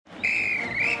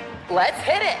Let's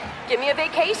hit it. Give me a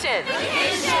vacation.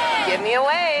 Vacation. Give me a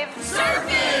wave.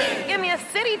 Surfing. Give me a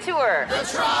city tour. The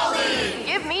trolley.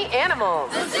 Give me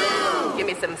animals. The zoo. Give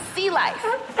me some sea life.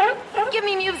 Give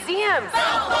me museums.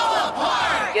 Balboa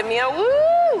Park. Give me a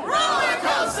woo. Roller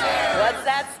coaster. What's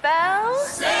that spell?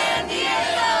 San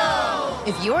Diego.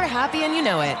 If you're happy and you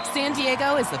know it, San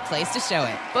Diego is the place to show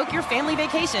it. Book your family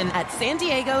vacation at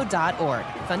sandiego.org.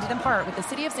 Funded in part with the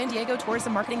City of San Diego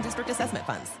Tourism Marketing District Assessment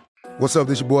Funds. What's up,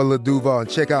 this your boy Lil Duval, and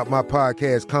check out my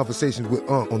podcast, Conversations with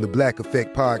Unc, on the Black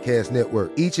Effect Podcast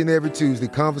Network. Each and every Tuesday,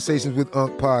 Conversations with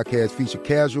Unc podcast feature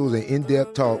casual and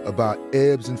in-depth talk about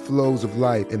ebbs and flows of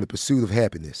life and the pursuit of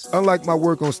happiness. Unlike my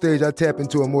work on stage, I tap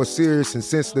into a more serious and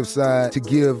sensitive side to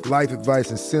give life advice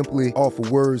and simply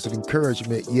offer words of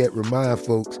encouragement, yet remind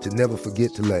folks to never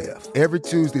forget to laugh. Every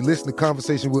Tuesday, listen to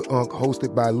Conversation with Unc,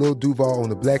 hosted by Lil Duval on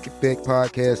the Black Effect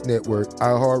Podcast Network,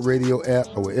 iHeartRadio app,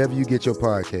 or wherever you get your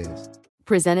podcasts.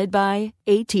 Presented by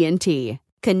AT&T.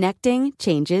 Connecting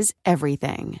changes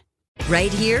everything.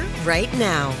 Right here, right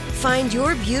now. Find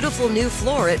your beautiful new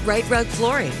floor at Right Rug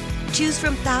Flooring. Choose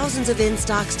from thousands of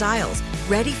in-stock styles,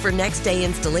 ready for next day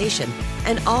installation,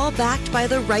 and all backed by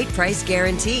the right price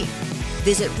guarantee.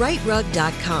 Visit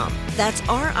rightrug.com. That's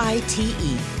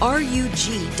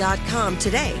RITERUG.com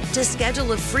today to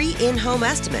schedule a free in-home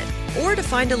estimate or to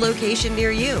find a location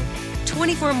near you.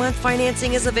 24-month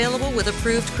financing is available with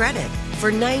approved credit.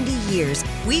 For 90 years,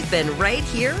 we've been right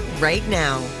here, right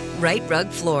now. Right Rug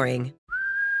Flooring.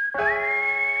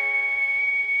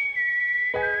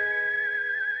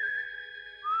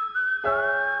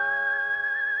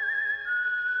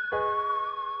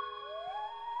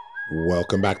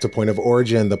 Welcome back to Point of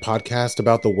Origin, the podcast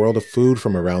about the world of food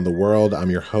from around the world. I'm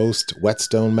your host,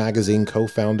 Whetstone Magazine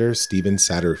co-founder Stephen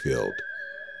Satterfield.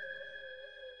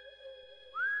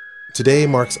 Today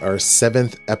marks our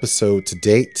 7th episode to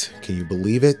date. Can you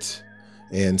believe it?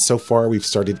 And so far, we've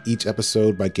started each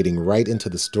episode by getting right into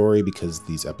the story because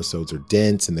these episodes are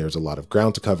dense and there's a lot of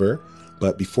ground to cover.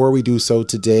 But before we do so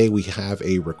today, we have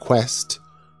a request.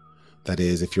 That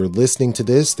is, if you're listening to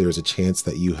this, there's a chance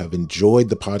that you have enjoyed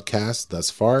the podcast thus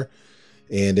far.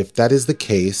 And if that is the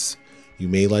case, you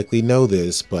may likely know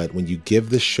this, but when you give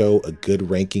the show a good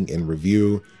ranking and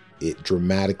review, it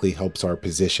dramatically helps our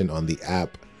position on the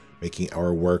app, making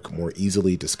our work more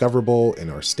easily discoverable, and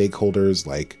our stakeholders,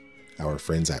 like our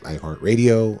friends at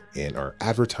iHeartRadio and our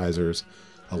advertisers,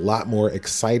 a lot more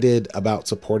excited about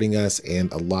supporting us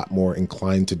and a lot more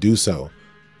inclined to do so.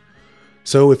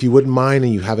 So if you wouldn't mind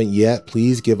and you haven't yet,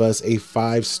 please give us a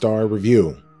 5-star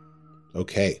review.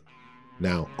 Okay,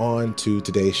 now on to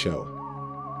today's show.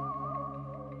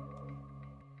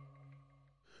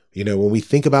 You know, when we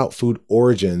think about food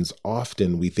origins,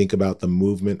 often we think about the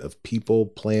movement of people,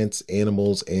 plants,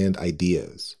 animals, and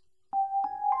ideas.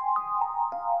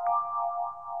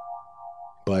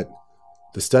 But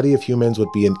the study of humans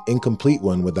would be an incomplete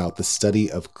one without the study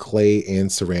of clay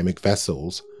and ceramic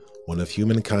vessels, one of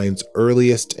humankind's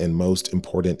earliest and most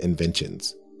important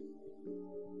inventions.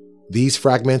 These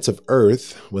fragments of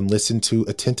earth, when listened to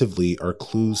attentively, are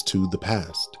clues to the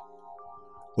past.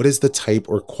 What is the type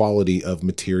or quality of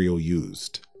material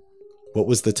used? What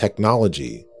was the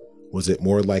technology? Was it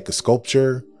more like a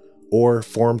sculpture or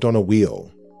formed on a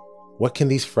wheel? What can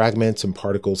these fragments and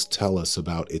particles tell us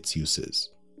about its uses?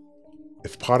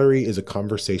 If pottery is a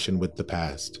conversation with the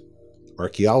past,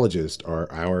 archaeologists are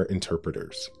our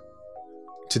interpreters.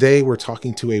 Today, we're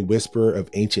talking to a whisperer of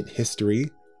ancient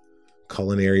history,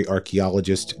 culinary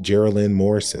archaeologist Geraldine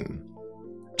Morrison.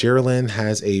 Geraldine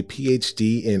has a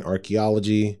PhD in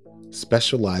archaeology,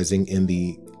 specializing in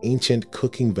the ancient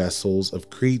cooking vessels of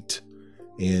Crete.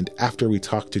 And after we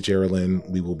talk to Geraldine,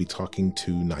 we will be talking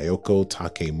to Naoko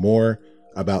Takemura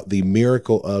about the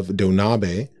miracle of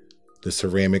donabe, the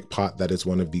ceramic pot that is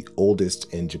one of the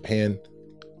oldest in Japan.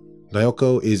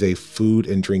 Naoko is a food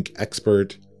and drink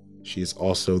expert. She is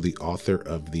also the author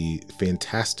of the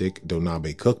fantastic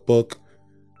Donabe Cookbook,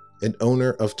 and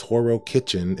owner of Toro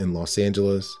Kitchen in Los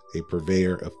Angeles, a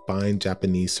purveyor of fine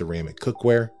Japanese ceramic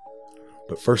cookware.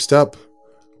 But first up,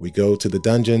 we go to the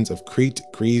dungeons of Crete,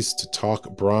 Greece to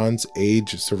talk Bronze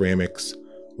Age ceramics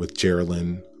with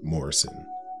Geraldine Morrison.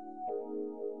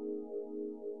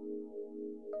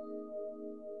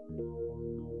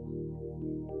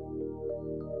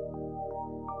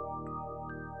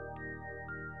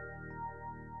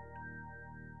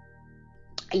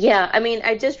 Yeah, I mean,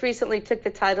 I just recently took the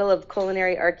title of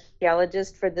culinary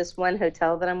archaeologist for this one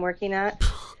hotel that I'm working at.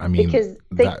 I mean, because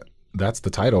That's the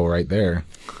title right there.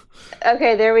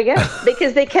 Okay, there we go.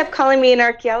 Because they kept calling me an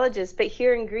archaeologist, but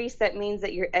here in Greece, that means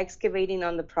that you're excavating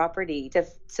on the property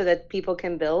so that people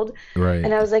can build. Right.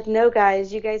 And I was like, no,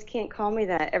 guys, you guys can't call me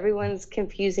that. Everyone's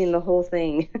confusing the whole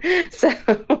thing. So,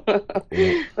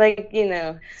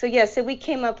 so we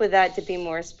came up with that to be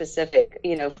more specific,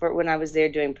 for when I was there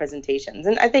doing presentations.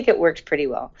 And I think it worked pretty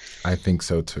well. I think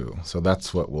so, too. So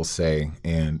that's what we'll say.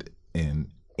 And an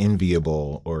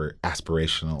enviable or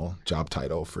aspirational job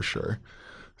title for sure.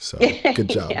 So good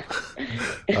job.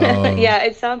 Yeah,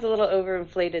 it sounds a little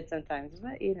overinflated sometimes,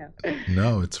 but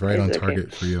No, it's right on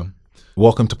target for you.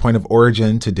 Welcome to Point of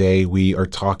Origin. Today we are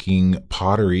talking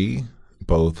pottery,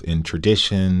 both in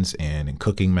traditions and in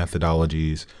cooking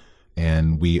methodologies.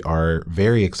 And we are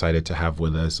very excited to have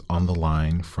with us on the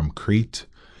line from Crete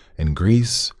in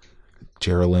Greece,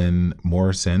 Geraldine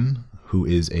Morrison, who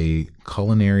is a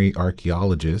culinary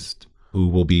archaeologist who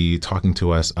will be talking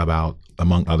to us about,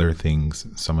 among other things,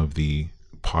 some of the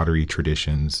pottery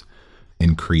traditions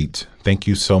in Crete. Thank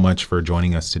you so much for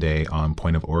joining us today on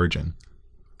Point of Origin.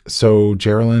 So,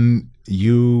 Geraldine,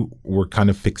 you were kind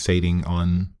of fixating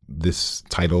on this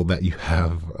title that you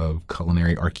have of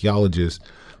culinary archaeologist,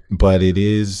 but it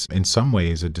is in some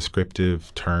ways a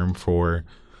descriptive term for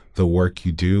the work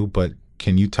you do. But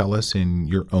can you tell us in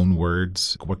your own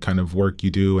words what kind of work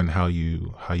you do and how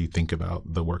you think about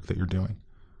the work that you're doing?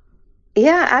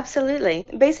 Yeah, absolutely.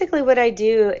 Basically, what I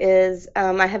do is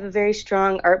I have a very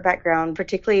strong art background,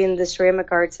 particularly in the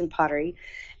ceramic arts and pottery.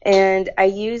 And I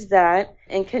use that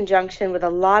in conjunction with a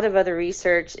lot of other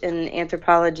research in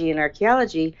anthropology and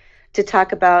archaeology to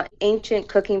talk about ancient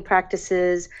cooking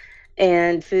practices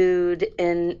and food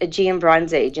in Aegean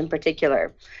Bronze Age in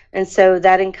particular. And so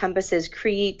that encompasses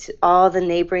Crete, all the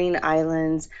neighboring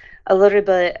islands, a little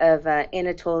bit of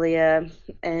Anatolia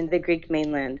and the Greek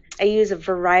mainland. I use a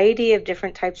variety of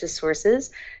different types of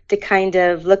sources to kind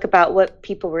of look about what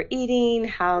people were eating,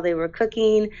 how they were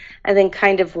cooking, and then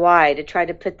kind of why, to try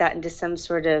to put that into some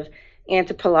sort of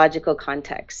anthropological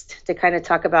context, to kind of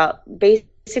talk about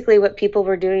basically what people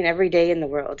were doing every day in the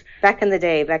world, back in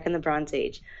the Bronze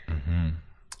Age. Mm-hmm.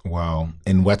 Wow.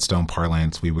 In Whetstone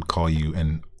parlance, we would call you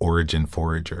an origin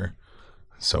forager.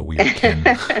 So we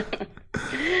can...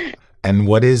 And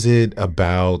what is it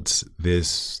about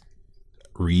this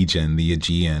region, the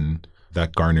Aegean,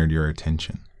 that garnered your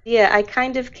attention? Yeah, I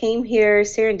kind of came here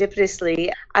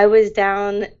serendipitously. I was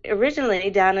originally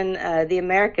down in the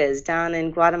Americas, down in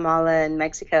Guatemala and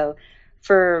Mexico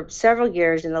for several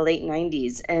years in the late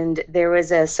 90s. And there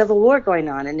was a civil war going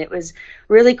on, and it was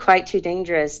really quite too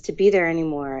dangerous to be there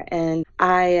anymore. And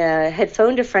I had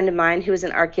phoned a friend of mine who was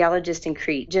an archaeologist in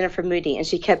Crete, Jennifer Moody, and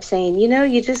she kept saying,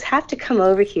 you just have to come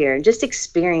over here and just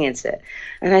experience it.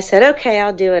 And I said, okay,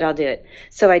 I'll do it.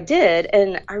 So I did,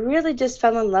 and I really just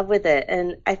fell in love with it.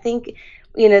 And I think,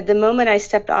 the moment I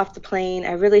stepped off the plane,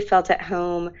 I really felt at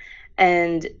home.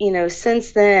 And,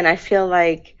 since then, I feel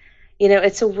like,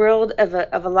 it's a world of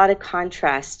a lot of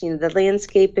contrast. The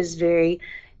landscape is very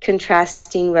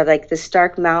contrasting with like the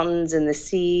stark mountains and the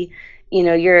sea.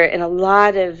 You're in a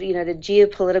lot of, the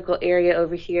geopolitical area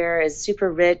over here is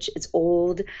super rich. It's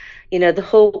old. The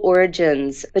whole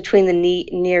origins between the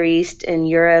Near East and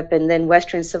Europe and then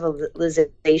Western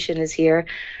civilization is here.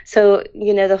 So,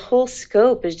 the whole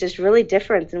scope is just really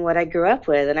different than what I grew up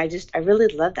with. And I really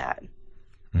love that.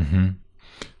 Mm-hmm.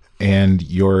 And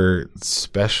your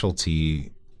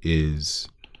specialty is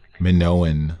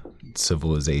Minoan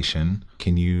civilization.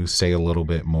 Can you say a little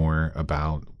bit more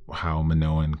about how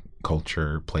Minoan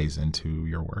culture plays into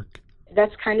your work?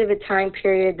 That's kind of a time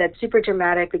period that's super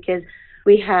dramatic because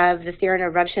we have the Theran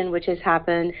eruption, which has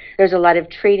happened. There's a lot of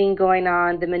trading going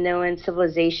on. The Minoan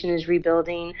civilization is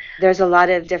rebuilding. There's a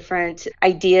lot of different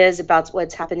ideas about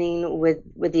what's happening with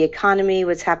the economy,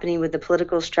 what's happening with the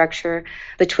political structure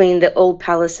between the old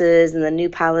palaces and the new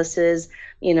palaces,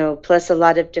 plus a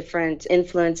lot of different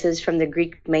influences from the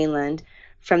Greek mainland,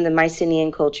 from the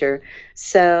Mycenaean culture.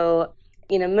 So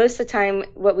most of the time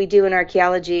what we do in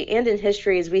archaeology and in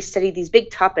history is we study these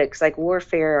big topics like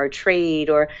warfare or trade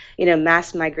or,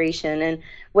 mass migration. And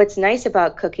what's nice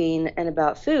about cooking and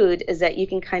about food is that you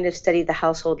can kind of study the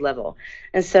household level.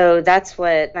 And so that's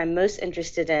what I'm most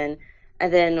interested in.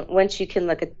 And then once you can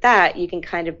look at that, you can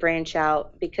kind of branch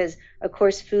out because, of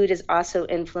course, food is also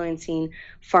influencing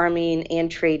farming and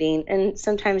trading. And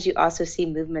sometimes you also see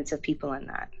movements of people in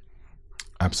that.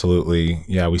 Absolutely.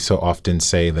 Yeah, we so often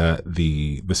say that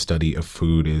the study of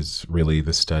food is really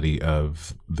the study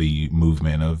of the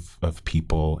movement of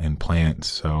people and plants.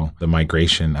 So the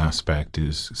migration aspect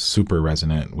is super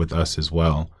resonant with us as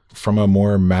well. From a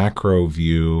more macro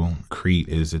view, Crete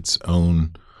is its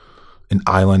own an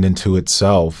island into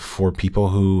itself. For people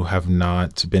who have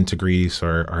not been to Greece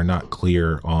or are not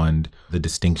clear on the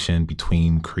distinction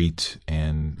between Crete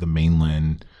and the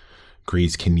mainland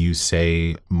Greece, can you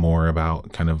say more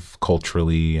about kind of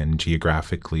culturally and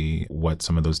geographically what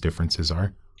some of those differences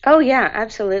are? Oh, yeah,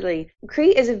 absolutely.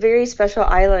 Crete is a very special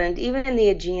island, even in the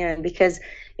Aegean, because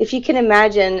if you can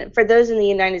imagine, for those in the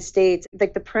United States,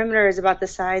 like the perimeter is about the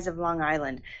size of Long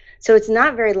Island. So it's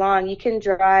not very long. You can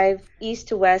drive east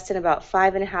to west in about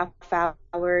 5.5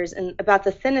 hours. And about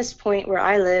the thinnest point where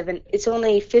I live, and it's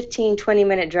only 15,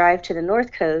 20-minute drive to the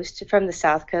north coast from the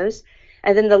south coast.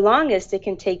 And then the longest it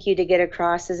can take you to get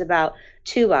across is about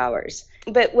 2 hours.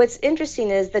 But what's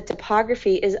interesting is the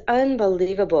topography is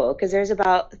unbelievable because there's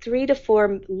about 3 to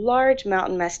 4 large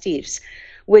mountain massifs,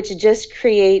 which just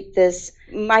create this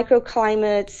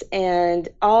microclimates and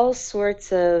all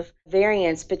sorts of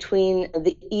variance between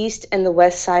the east and the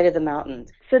west side of the mountain.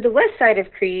 So the west side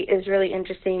of Crete is really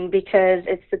interesting because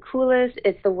it's the coolest,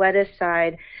 it's the wettest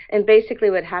side, and basically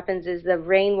what happens is the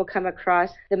rain will come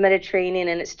across the Mediterranean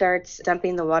and it starts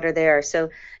dumping the water there. So,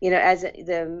 as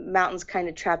the mountains kind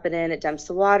of trap it in, it dumps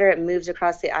the water, it moves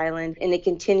across the island, and it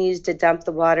continues to dump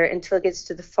the water until it gets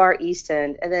to the far east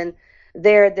end. And then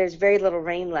there's very little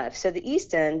rain left. So the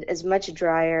east end is much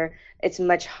drier, it's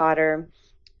much hotter.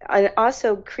 And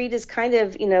also, Crete is kind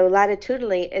of,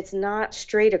 latitudinally, it's not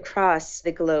straight across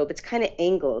the globe. It's kind of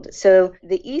angled. So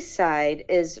the east side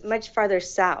is much farther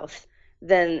south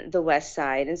than the west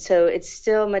side. And so it's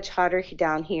still much hotter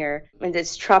down here. And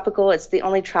it's tropical. It's the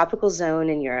only tropical zone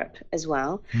in Europe as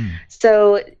well.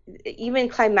 So even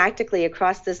climatically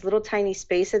across this little tiny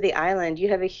space of the island, you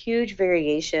have a huge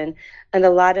variation and a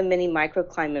lot of mini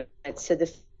microclimates. So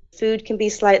the food can be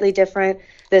slightly different.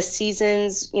 The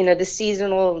seasons, the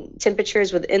seasonal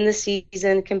temperatures within the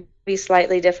season can be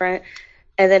slightly different.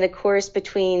 And then, of course,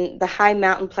 between the high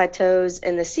mountain plateaus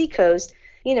and the seacoast,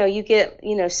 you get,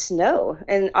 snow.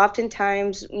 And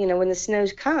oftentimes, when the snow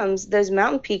comes, those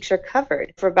mountain peaks are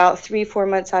covered for about 3-4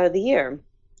 months out of the year.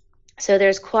 So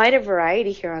there's quite a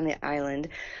variety here on the island.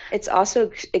 It's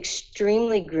also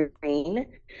extremely green.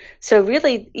 So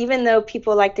really, even though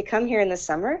people like to come here in the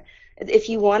summer, if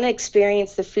you want to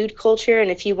experience the food culture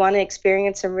and if you want to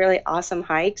experience some really awesome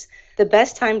hikes, the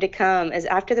best time to come is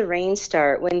after the rains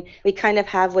start, when we kind of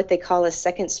have what they call a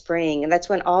second spring. And that's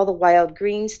when all the wild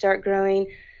greens start growing,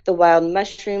 the wild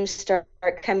mushrooms start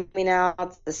coming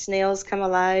out, the snails come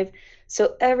alive.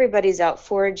 So everybody's out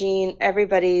foraging,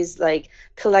 everybody's like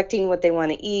collecting what they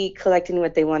want to eat, collecting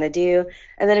what they want to do.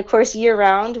 And then, of course, year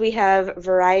round, we have a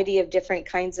variety of different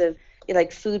kinds of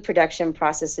like food production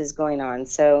processes going on.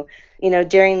 So,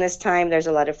 during this time, there's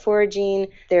a lot of foraging,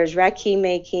 there's raki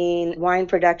making, wine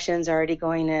production's already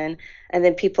going in, and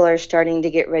then people are starting to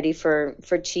get ready for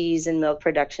cheese and milk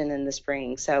production in the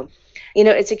spring. So,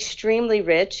 it's extremely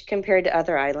rich compared to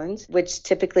other islands, which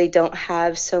typically don't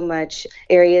have so much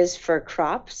areas for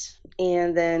crops.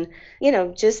 And then,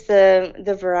 just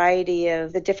the variety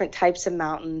of the different types of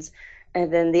mountains,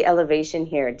 and then the elevation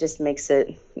here just makes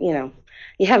it,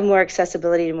 you have more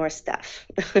accessibility to more stuff,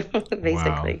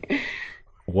 basically. Wow.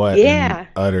 What an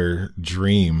utter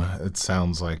dream. It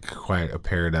sounds like quite a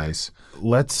paradise.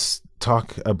 Let's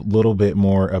talk a little bit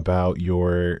more about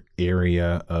your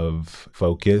area of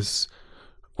focus,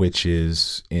 which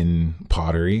is in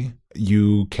pottery.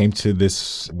 You came to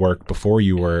this work before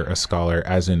you were a scholar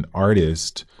as an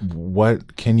artist.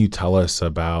 What can you tell us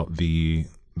about the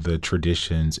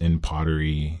traditions in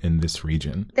pottery in this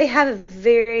region? They have a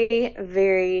very,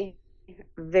 very,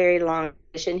 very long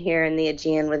tradition here in the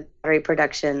Aegean with pottery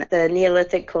production. The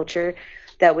Neolithic culture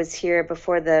that was here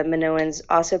before the Minoans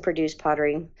also produced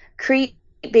pottery. Crete,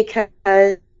 because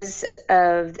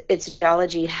of its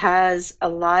geology, has a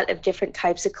lot of different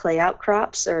types of clay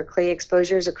outcrops or clay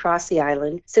exposures across the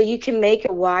island. So you can make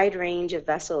a wide range of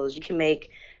vessels. You can make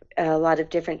a lot of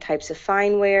different types of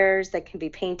fine wares that can be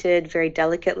painted very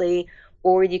delicately,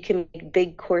 or you can make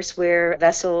big courseware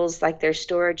vessels like their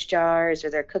storage jars or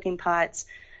their cooking pots.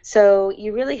 So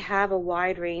you really have a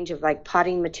wide range of like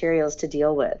potting materials to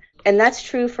deal with. And that's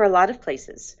true for a lot of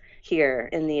places here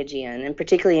in the Aegean, and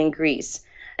particularly in Greece.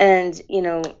 And,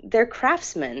 they're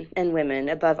craftsmen and women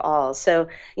above all. So,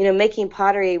 making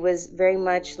pottery was very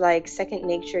much like second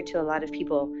nature to a lot of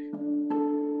people.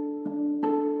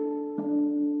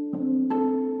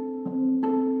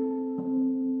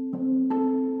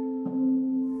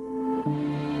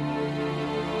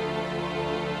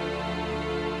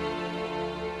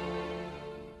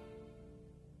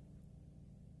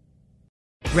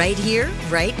 Right here,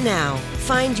 right now.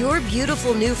 Find your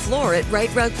beautiful new floor at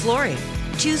Right Rug Flooring.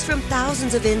 Choose from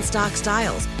thousands of in-stock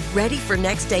styles, ready for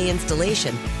next day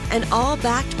installation, and all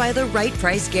backed by the right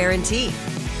price guarantee.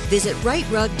 Visit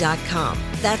rightrug.com.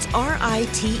 That's RITERUG.com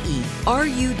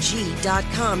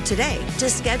today to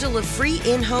schedule a free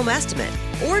in-home estimate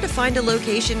or to find a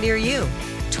location near you.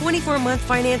 24-month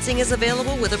financing is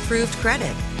available with approved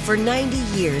credit. For 90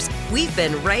 years, we've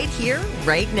been right here,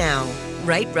 right now.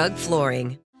 Right Rug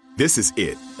Flooring. This is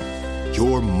it.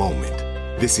 Your moment.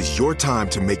 This is your time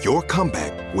to make your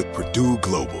comeback with Purdue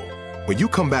Global. When you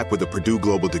come back with a Purdue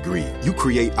Global degree, you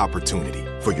create opportunity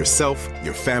for yourself,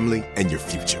 your family, and your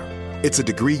future. It's a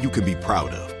degree you can be proud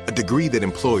of, a degree that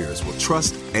employers will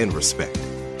trust and respect.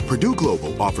 Purdue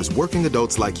Global offers working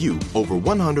adults like you over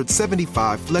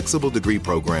 175 flexible degree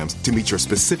programs to meet your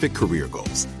specific career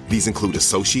goals. These include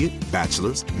associate,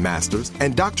 bachelor's, master's,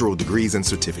 and doctoral degrees and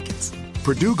certificates.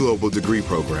 Purdue Global degree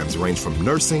programs range from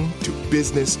nursing to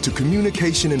business to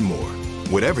communication and more.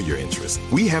 Whatever your interest,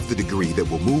 we have the degree that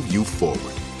will move you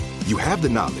forward. You have the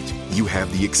knowledge, you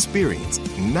have the experience.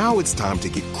 Now it's time to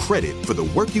get credit for the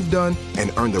work you've done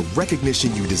and earn the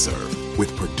recognition you deserve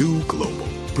with Purdue Global,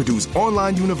 Purdue's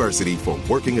online university for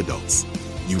working adults.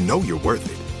 You know you're worth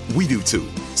it. We do too.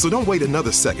 So don't wait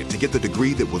another second to get the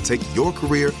degree that will take your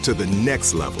career to the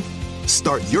next level.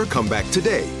 Start your comeback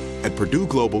today at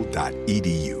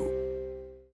purdueglobal.edu.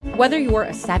 Whether you're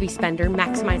a savvy spender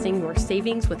maximizing your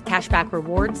savings with cashback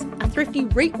rewards, a thrifty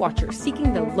rate watcher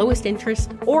seeking the lowest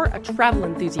interest, or a travel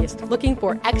enthusiast looking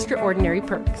for extraordinary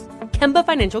perks, Kemba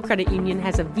Financial Credit Union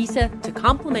has a visa to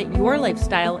complement your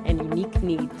lifestyle and unique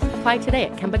needs. Apply today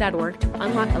at Kemba.org to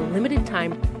unlock a limited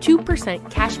time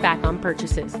 2% cash back on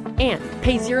purchases and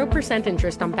pay 0%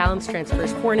 interest on balance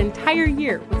transfers for an entire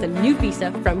year with a new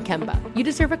visa from Kemba. You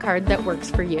deserve a card that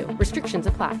works for you. Restrictions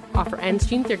apply. Offer ends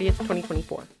June 30th,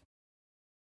 2024.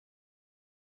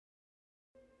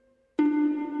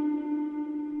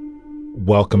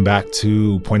 Welcome back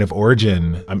to Point of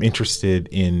Origin. I'm interested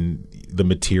in the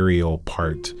material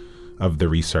part of the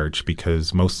research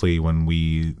because mostly when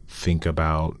we think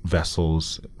about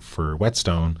vessels for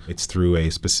Whetstone, it's through a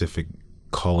specific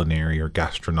culinary or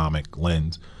gastronomic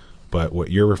lens. But what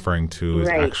you're referring to is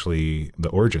actually the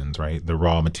origins, right? The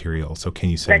raw material. So can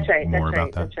you say more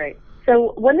about that? That's right.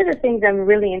 So one of the things I'm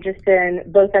really interested in,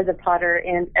 both as a potter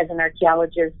and as an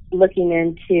archaeologist, looking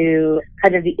into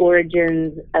kind of the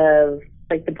origins of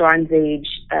like the Bronze Age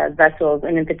vessels,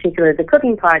 and in particular the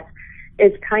cooking pots,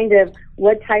 is kind of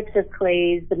what types of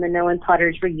clays the Minoan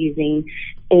potters were using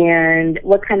and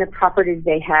what kind of properties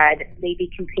they had, maybe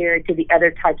compared to the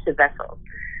other types of vessels.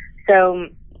 So,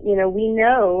 you know, we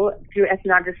know through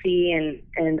ethnography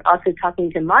and also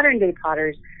talking to modern day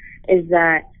potters is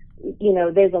that, you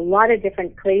know, there's a lot of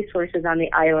different clay sources on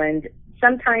the island.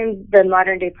 Sometimes the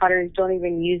modern day potters don't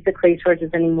even use the clay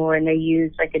sources anymore and they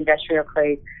use like industrial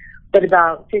clays. But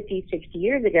about 50, 60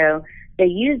 years ago, they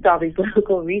used all these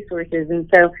local resources. And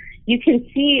so you can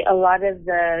see a lot of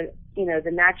the, you know,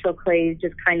 the natural clays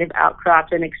just kind of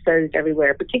outcropped and exposed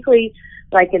everywhere, particularly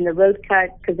like in the road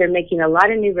cuts, because they're making a lot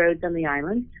of new roads on the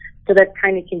island. So that's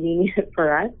kind of convenient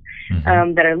for us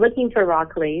that are looking for raw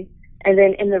clays. And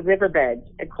then in the riverbeds,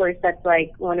 of course, that's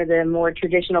like one of the more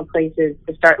traditional places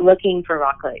to start looking for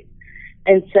raw clays.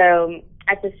 And so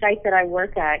at the site that I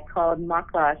work at called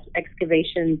Maklas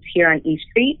Excavations here on East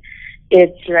Crete,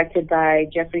 it's directed by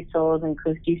Jeffrey Souls and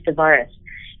Kostis Tavares.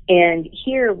 And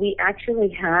here we actually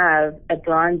have a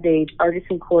Bronze Age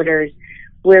artisan quarters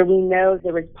where we know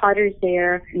there was potters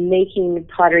there making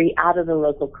pottery out of the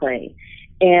local clay.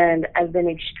 And I've been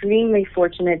extremely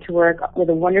fortunate to work with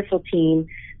a wonderful team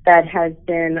that has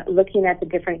been looking at the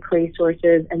different clay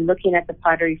sources and looking at the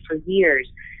pottery for years.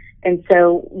 And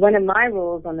so one of my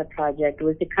roles on the project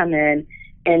was to come in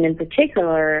and in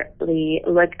particularly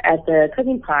look at the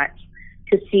cooking pots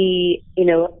to see, you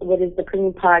know, what does the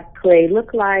cooking pot clay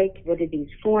look like? What do these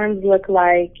forms look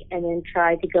like? And then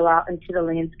try to go out into the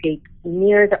landscape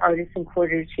near the artisan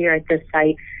quarters here at this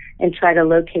site and try to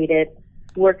locate it,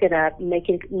 work it up, make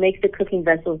the cooking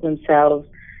vessels themselves,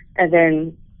 and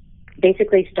then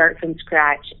basically start from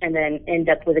scratch and then end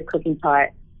up with a cooking pot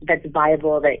that's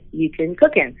viable that you can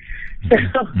cook in. So,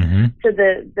 so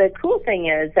the cool thing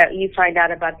is that you find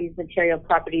out about these material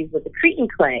properties with the Cretan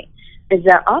clay is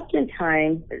that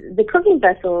oftentimes the cooking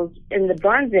vessels in the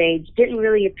Bronze Age didn't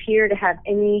really appear to have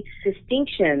any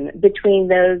distinction between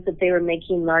those that they were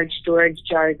making large storage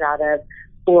jars out of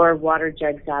or water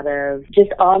jugs out of,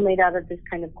 just all made out of this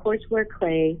kind of coarseware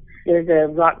clay. There's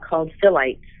a rock called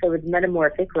phyllite, so it's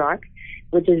metamorphic rock,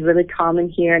 which is really common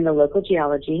here in the local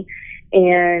geology.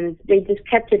 And they just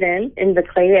kept it in the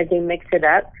clay as they mixed it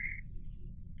up.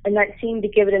 and that seemed to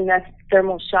give it enough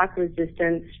thermal shock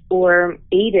resistance or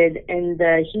aided in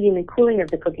the heating and cooling of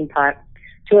the cooking pot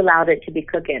to allow it to be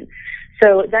cooking.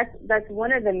 So that's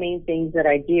one of the main things that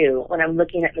I do when I'm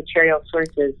looking at material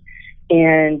sources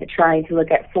and trying to look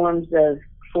at forms of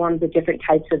different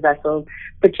types of vessels,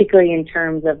 particularly in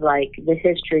terms of like the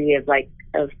history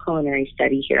of culinary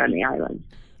study here on the island.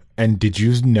 And did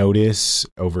you notice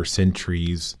over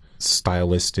centuries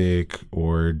stylistic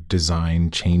or design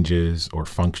changes or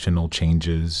functional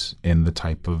changes in the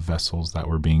type of vessels that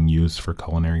were being used for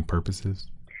culinary purposes?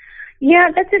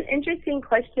 Yeah, that's an interesting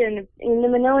question. The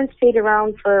Minoans stayed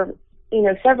around for,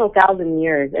 several thousand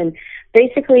years. And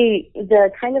basically the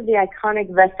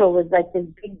iconic vessel was like this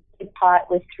big pot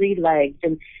with 3 legs.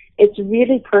 And it's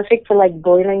really perfect for like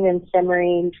boiling and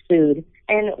simmering food.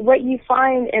 And what you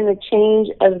find in the change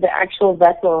of the actual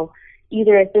vessel,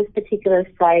 either at this particular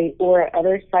site or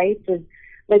other sites, is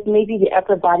like maybe the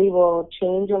upper body will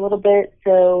change a little bit.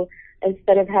 So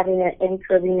instead of having an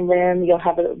incurving rim, you'll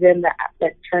have a rim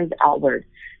that turns outward.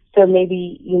 So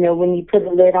maybe, when you put a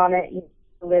lid on it, you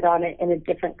put a lid on it in a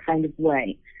different kind of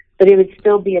way. But it would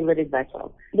still be a lidded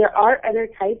vessel. There are other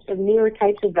newer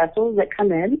types of vessels that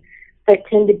come in that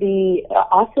tend to be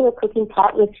also a cooking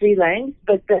pot with 3 legs,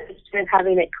 but instead of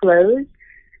having it closed,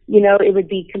 it would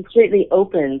be completely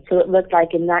open. So it looked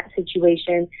like in that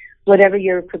situation, whatever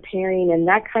you're preparing in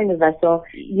that kind of vessel,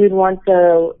 you'd want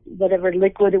whatever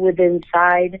liquid was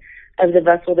inside of the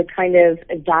vessel to kind of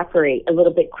evaporate a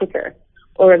little bit quicker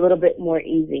or a little bit more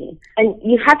easy. And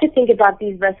you have to think about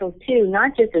these vessels too,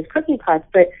 not just as cooking pots,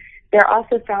 but they're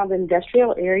also found in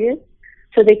industrial areas.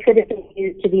 So they could have been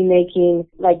used to be making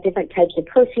like different types of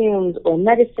perfumes or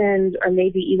medicines, or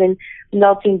maybe even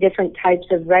melting different types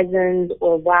of resins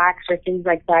or wax or things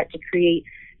like that to create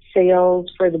sails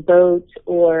for the boats,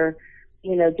 or,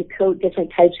 to coat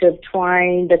different types of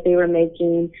twine that they were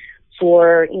making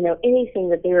for, anything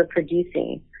that they were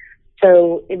producing.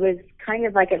 So it was kind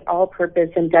of like an all-purpose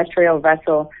industrial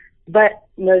vessel, but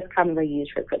most commonly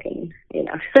used for cooking,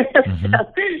 Mm-hmm.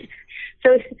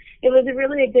 So it was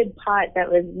really a good pot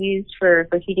that was used for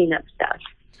heating up stuff.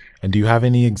 And do you have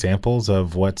any examples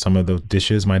of what some of those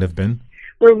dishes might have been?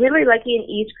 We're really lucky in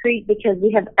East Crete because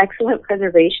we have excellent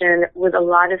preservation with a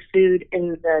lot of food in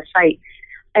the site.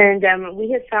 And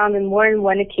we have found on more than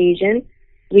one occasion,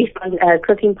 we found a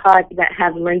cooking pot that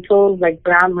have lentils, like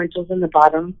brown lentils in the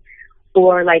bottom,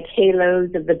 or like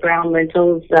halos of the brown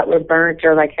lentils that were burnt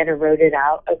or like had eroded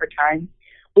out over time.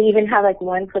 We even have like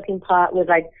one cooking pot with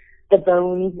like the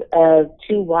bones of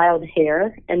 2 wild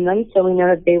hare in them, so we know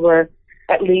that they were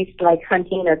at least like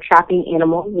hunting or trapping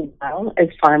animals as well as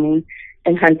farming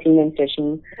and hunting and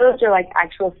fishing. Those are like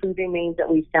actual food remains that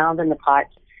we found in the pots.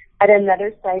 At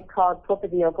another site called Popa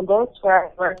de Ocombos, where I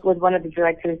worked with one of the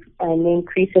directors named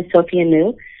Crisa Sofia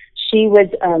Nu, she was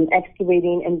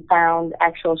excavating and found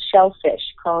actual shellfish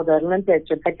called limpets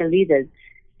or petalidas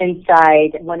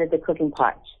inside one of the cooking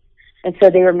pots. And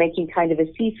so they were making kind of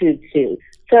a seafood soup.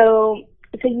 So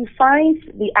you find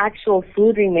the actual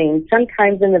food remains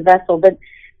sometimes in the vessel, but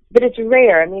it's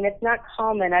rare. I mean, it's not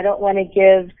common. I don't want to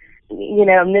give,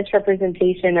 a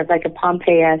misrepresentation of like a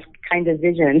Pompeii-esque kind of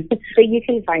vision. So you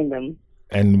can find them.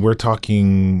 And we're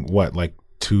talking, like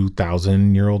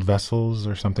 2,000-year-old vessels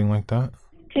or something like that?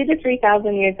 2,000 to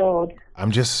 3,000 years old.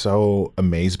 I'm just so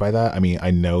amazed by that. I mean,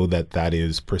 I know that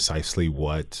is precisely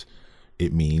what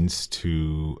it means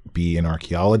to be an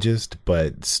archaeologist,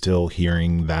 but still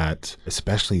hearing that,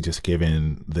 especially just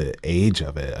given the age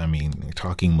of it, I mean, you're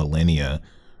talking millennia,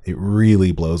 it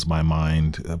really blows my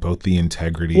mind, both the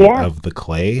integrity of the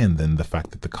clay and then the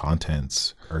fact that the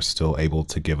contents are still able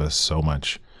to give us so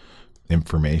much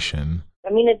information.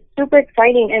 I mean, it's super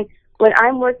exciting. And when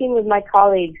I'm working with my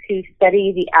colleagues who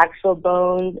study the actual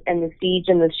bones and the seeds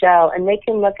and the shell, and they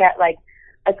can look at like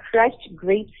a crushed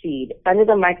grape seed under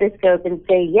the microscope and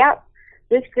say, yep,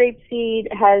 this grape seed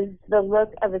has the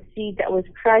look of a seed that was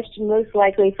crushed most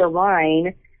likely for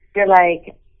wine. You're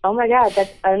like, oh my God,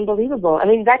 that's unbelievable. I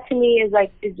mean, that to me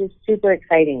is just super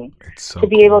exciting to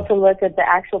be able to look at the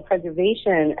actual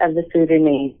preservation of the food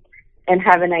remains and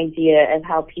have an idea of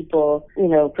how people,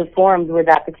 performed with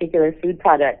that particular food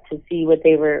product to see what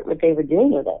they were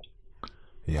doing with it.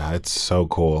 Yeah, it's so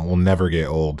cool. We'll never get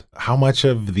old. How much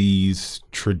of these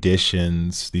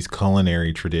traditions, these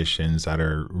culinary traditions that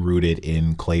are rooted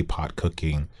in clay pot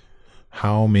cooking,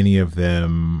 how many of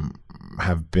them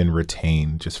have been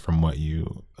retained just from what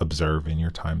you observe in your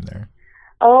time there?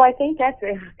 Oh, I think that's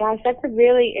a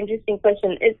really interesting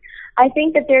question. I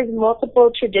think that there's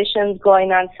multiple traditions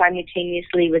going on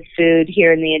simultaneously with food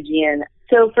here in the Aegean.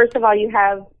 So first of all, you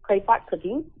have clay pot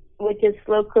cooking, which is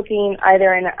slow cooking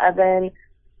either in an oven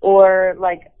or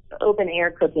like open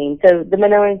air cooking. So the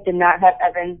Minoans did not have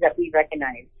ovens that we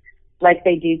recognize like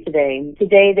they do today.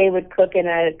 Today they would cook in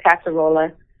a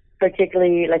casserola,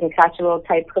 particularly like a casserole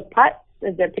type cook pot,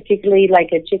 particularly like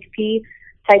a chickpea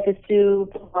type of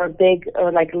soup or big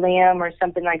or like lamb or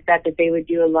something like that they would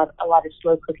do a lot of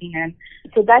slow cooking in.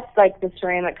 So that's like the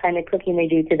ceramic kind of cooking they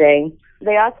do today.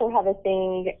 They also have a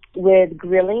thing with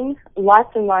grilling,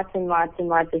 lots and lots and lots and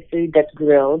lots of food that's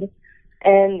grilled.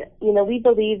 And, you know, we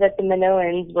believe that the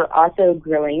Minoans were also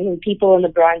grilling, and people in the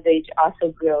Bronze Age also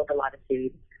grilled a lot of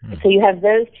food. So you have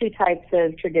those two types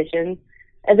of traditions.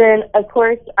 And then, of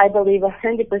course, I believe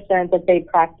 100% that they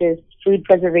practiced food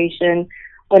preservation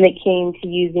when it came to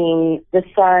using the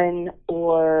sun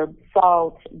or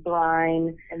salt,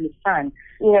 brine, and the sun.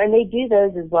 You know, and they do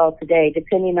those as well today,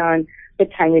 depending on the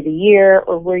time of the year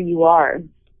or where you are.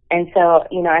 And so,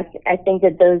 you know, I think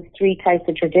that those three types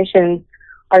of traditions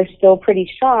are still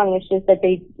pretty strong. It's just that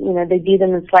they, you know, they do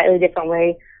them in a slightly different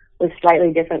way with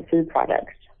slightly different food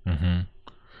products. Mm-hmm.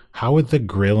 How would the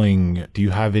grilling, do you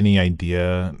have any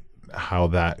idea how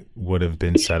that would have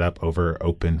been set up over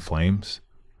open flames?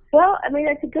 Well, I mean,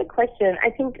 that's a good question.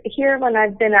 I think here when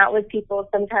I've been out with people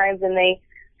sometimes and they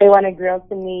want to grill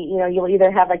some meat, you know, you'll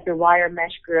either have like your wire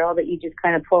mesh grill that you just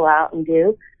kind of pull out and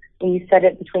do, and you set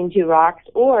it between two rocks,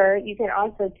 or you can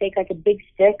also take like a big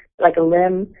stick, like a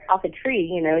limb off a tree,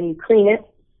 you know, and you clean it,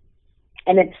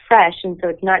 and it's fresh, and so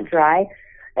it's not dry.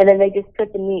 And then they just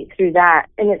put the meat through that,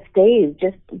 and it stays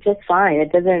just fine.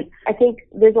 It doesn't. I think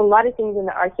there's a lot of things in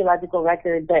the archaeological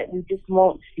record that we just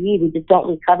won't see. We just don't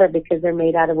recover because they're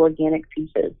made out of organic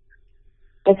pieces.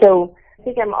 And so I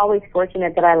think I'm always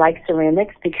fortunate that I like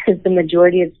ceramics because the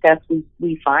majority of stuff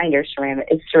we find are ceramic.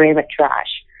 It's ceramic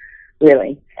trash,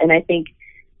 really. And I think,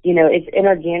 you know, it's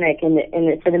inorganic, and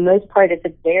for the most part, if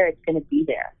it's there, it's going to be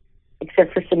there,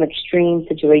 except for some extreme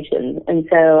situations. And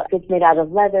so if it's made out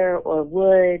of leather or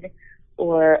wood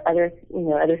or other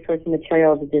sorts of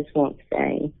materials, it just won't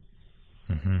stay.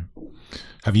 Mm-hmm.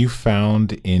 Have you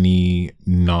found any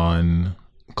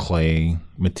non-clay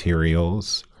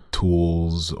materials,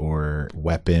 tools or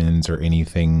weapons or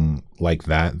anything like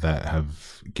that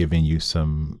have given you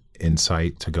some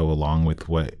insight to go along with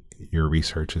what your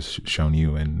research has shown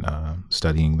you in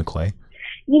studying the clay?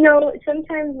 You know,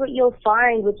 sometimes what you'll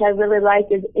find, which I really like,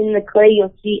 is in the clay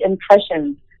you'll see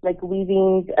impressions, like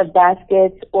weavings of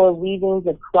baskets or weavings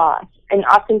of cloth. And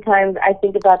oftentimes I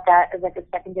think about that as like a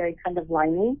secondary kind of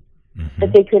lining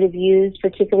that they could have used,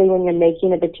 particularly when you're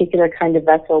making a particular kind of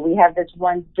vessel. We have this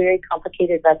one very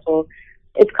complicated vessel.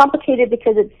 It's complicated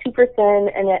because it's super thin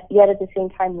and yet at the same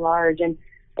time large. And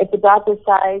it's about the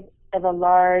size of a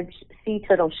large sea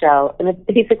turtle shell. And it's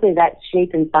basically that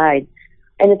shape inside.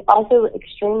 And it's also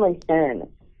extremely thin,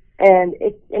 and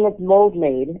it's mold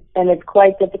made, and it's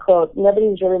quite difficult.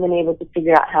 Nobody's really been able to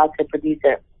figure out how to produce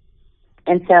it.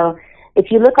 And so,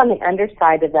 if you look on the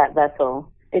underside of that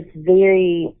vessel,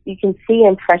 you can see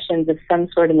impressions of some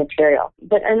sort of material.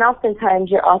 And oftentimes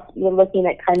you're looking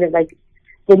at kind of like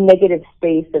the negative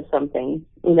space of something,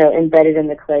 you know, embedded in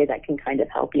the clay that can kind of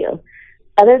help you.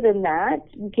 Other than that,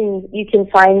 you can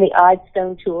find the odd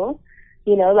stone tool,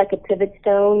 you know, like a pivot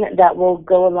stone that will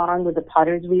go along with a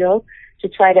potter's wheel to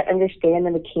try to understand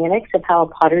the mechanics of how a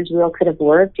potter's wheel could have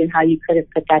worked and how you could have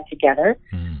put that together,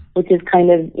 which is kind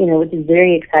of, you know, which is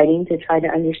very exciting to try to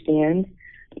understand.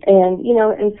 And, you know,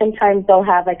 and sometimes they'll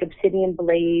have like obsidian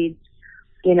blades,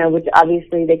 you know, which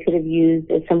obviously they could have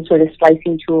used as some sort of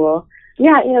slicing tool.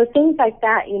 Yeah, you know, things like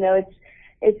that. You know,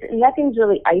 it's nothing's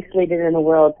really isolated in the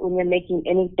world. When you're making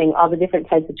anything, all the different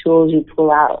types of tools you pull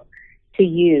out to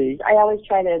use. I always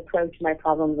try to approach my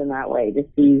problems in that way, to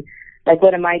see, like,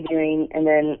 what am I doing, and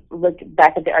then look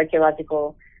back at the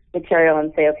archaeological material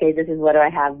and say, okay, this is what do I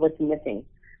have, what's missing,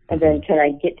 and then can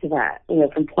I get to that, you know,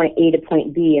 from point A to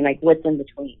point B, and like what's in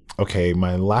between. Okay,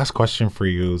 my last question for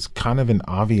you is kind of an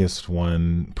obvious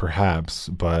one, perhaps,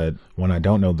 but one I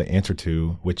don't know the answer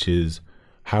to, which is,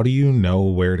 how do you know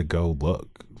where to go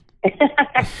look?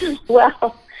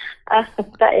 Well,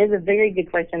 that is a very good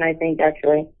question, I think,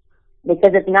 actually,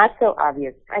 because it's not so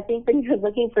obvious. I think when you're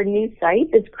looking for new sites,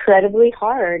 it's incredibly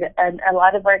hard. And a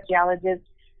lot of archaeologists,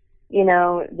 you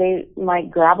know, they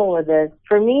might grapple with this.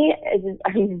 For me,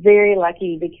 I'm very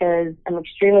lucky because I'm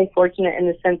extremely fortunate in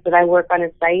the sense that I work on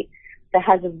a site that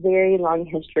has a very long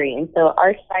history. And so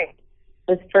our site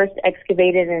was first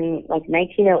excavated in like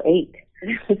 1908.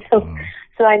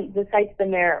 The site's been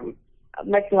there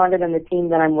much longer than the team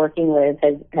that I'm working with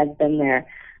has been there.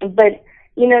 But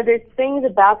you know, there's things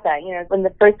about that. You know, when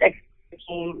the first expert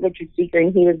came, Richard Seeker,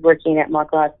 and he was working at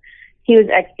Moklas, he was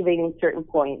excavating certain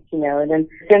points, and then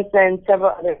since then, several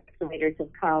other excavators have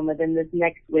come, and then this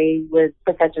next wave with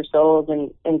Professor Souls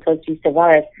and Coach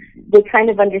Tavares, they kind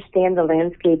of understand the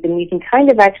landscape, and you can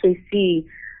kind of actually see,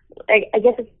 I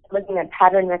guess it's looking at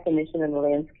pattern recognition in the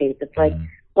landscape. It's like,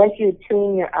 once you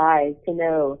tune your eyes to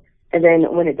know, and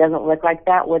then when it doesn't look like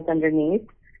that, what's underneath,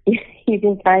 you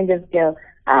can kind of go,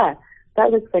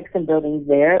 that looks like some buildings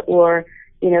there, or,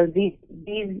 these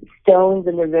stones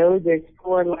in the road, there's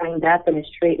 4 lined up in a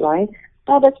straight line.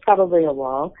 Oh, that's probably a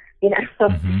wall.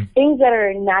 Things that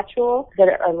are natural, that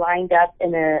are lined up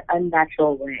in an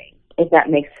unnatural way, if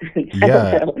that makes sense.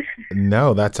 Yeah.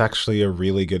 No, that's actually a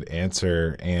really good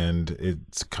answer. And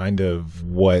it's kind of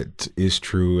what is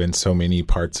true in so many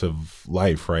parts of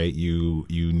life, right? You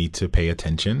need to pay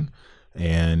attention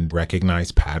and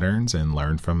recognize patterns and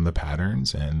learn from the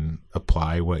patterns and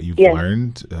apply what you've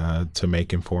learned to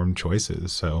make informed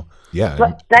choices. So, yeah.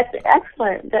 Well, that's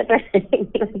excellent. That's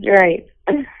right.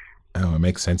 Oh, it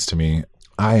makes sense to me.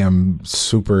 I am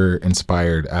super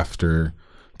inspired after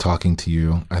talking to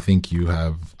you. I think you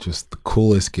have just the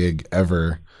coolest gig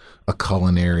ever, a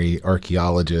culinary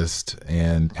archaeologist,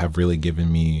 and have really given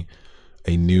me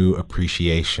a new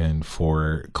appreciation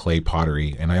for clay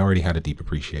pottery. And I already had a deep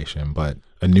appreciation, but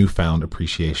a newfound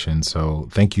appreciation. So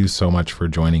thank you so much for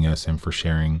joining us and for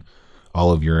sharing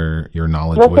all of your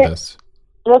knowledge with us.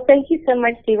 Well, thank you so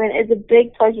much, Stephen. It's a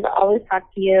big pleasure to always talk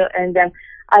to you. And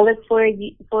I look forward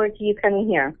to you coming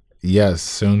here. Yes,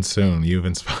 soon. You've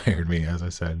inspired me, as I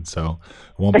said. So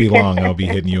it won't be long. I'll be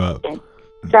hitting you up.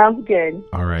 Sounds good.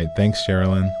 All right. Thanks,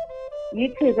 Sherilyn.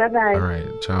 You too. Bye-bye. All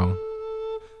right. Ciao.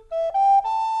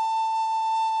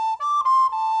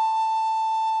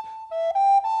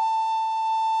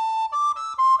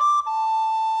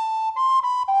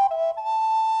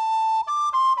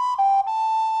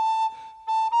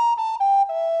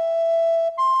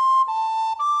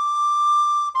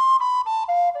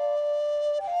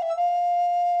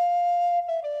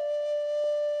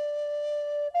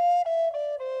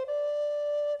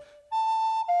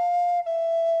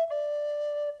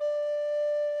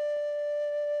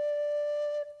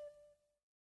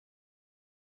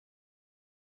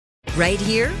 Right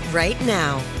here, right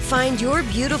now. Find your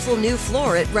beautiful new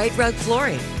floor at Right Rug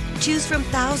Flooring. Choose from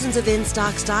thousands of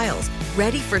in-stock styles,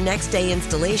 ready for next day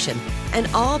installation, and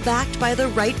all backed by the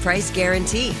right price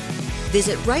guarantee.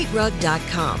 Visit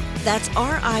rightrug.com. That's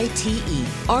RITERUG.com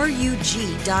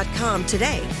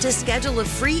today to schedule a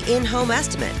free in-home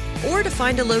estimate or to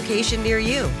find a location near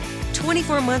you.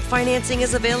 24-month financing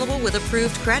is available with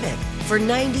approved credit. For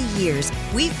 90 years,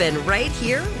 we've been right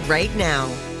here, right now.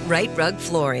 Right Rug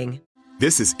Flooring.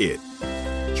 This is it.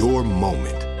 Your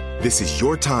moment. This is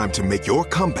your time to make your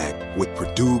comeback with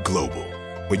Purdue Global.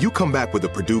 When you come back with a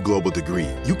Purdue Global degree,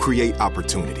 you create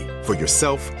opportunity for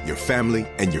yourself, your family,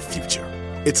 and your future.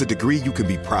 It's a degree you can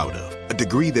be proud of, a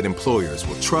degree that employers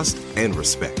will trust and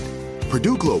respect.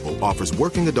 Purdue Global offers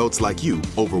working adults like you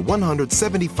over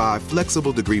 175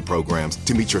 flexible degree programs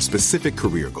to meet your specific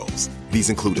career goals. These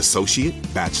include associate,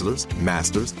 bachelor's,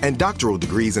 master's, and doctoral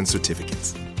degrees and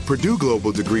certificates. Purdue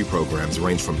Global degree programs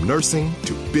range from nursing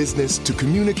to business to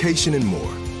communication and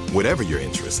more. Whatever your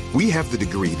interest, we have the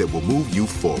degree that will move you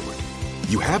forward.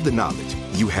 You have the knowledge,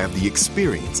 you have the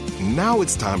experience. Now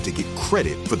it's time to get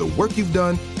credit for the work you've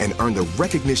done and earn the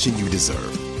recognition you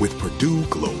deserve with Purdue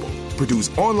Global, Purdue's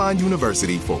online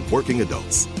university for working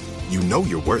adults. You know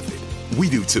you're worth it. We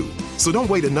do too. So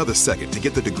don't wait another second to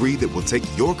get the degree that will take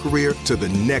your career to the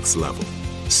next level.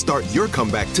 Start your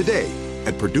comeback today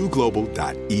at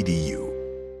purdueglobal.edu.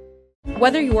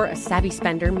 Whether you're a savvy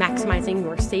spender maximizing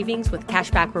your savings with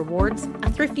cashback rewards,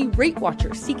 a thrifty rate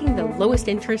watcher seeking the lowest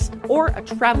interest, or a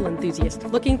travel enthusiast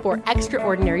looking for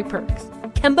extraordinary perks,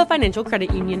 Kemba Financial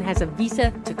Credit Union has a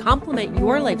visa to complement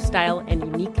your lifestyle and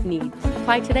unique needs.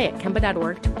 Apply today at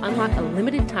Kemba.org to unlock a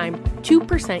limited time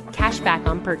 2% cash back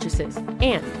on purchases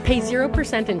and pay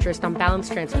 0% interest on balance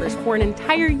transfers for an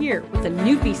entire year with a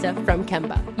new visa from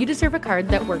Kemba. You deserve a card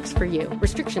that works for you.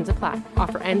 Restrictions apply.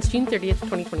 Offer ends June 30th,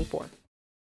 2024.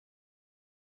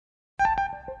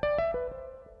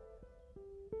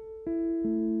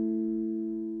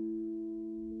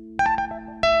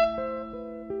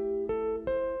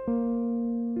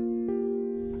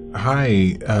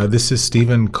 Hi, this is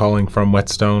Stephen calling from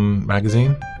Whetstone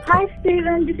Magazine. Hi,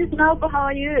 Stephen. This is Naoko. How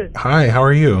are you? Hi, how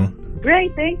are you?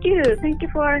 Great, thank you. Thank you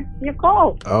for your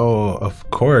call. Oh, of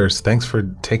course. Thanks for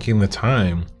taking the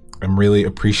time. I'm really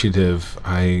appreciative.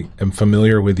 I am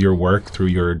familiar with your work through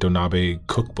your Donabe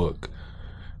cookbook.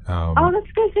 Oh,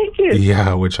 that's good. Thank you.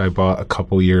 Yeah, which I bought a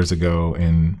couple years ago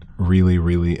and really,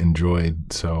 really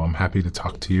enjoyed. So I'm happy to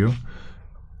talk to you.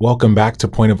 Welcome back to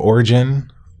Point of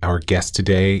Origin. Our guest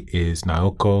today is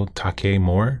Naoko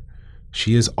Takemore.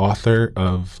 She is author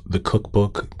of the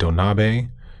cookbook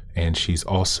Donabe, and she's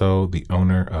also the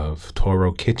owner of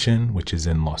Toro Kitchen, which is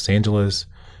in Los Angeles.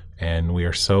 And we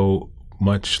are so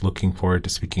much looking forward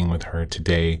to speaking with her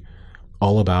today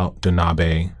all about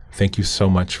Donabe. Thank you so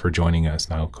much for joining us,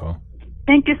 Naoko.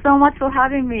 Thank you so much for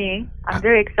having me. I'm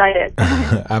very excited.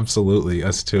 Absolutely,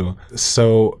 us too.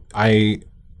 So I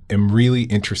am really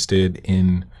interested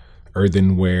in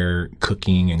earthenware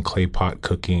cooking and clay pot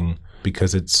cooking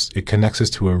because it connects us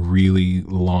to a really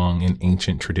long and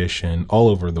ancient tradition all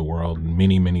over the world,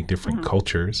 many, many different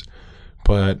cultures.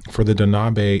 But for the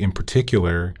Donabe in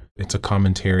particular, it's a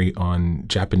commentary on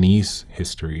Japanese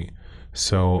history.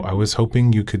 So I was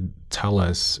hoping you could tell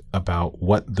us about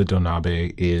what the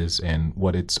Donabe is and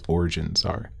what its origins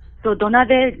are. So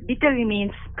Donabe literally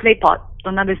means clay pot.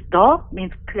 Donabe's do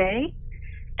means clay,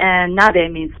 and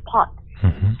nabe means pot.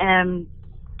 And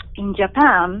in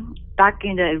Japan, back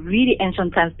in the really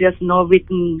ancient times, there's no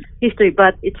written history,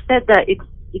 but it's said that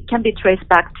it can be traced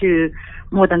back to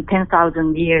more than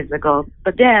 10,000 years ago.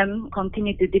 But then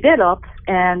continued to develop,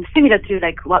 and similar to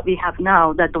like what we have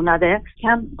now, the Donabe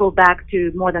can go back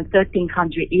to more than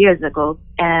 1,300 years ago.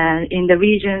 And in the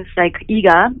regions like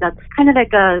Iga, that's kind of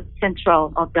like a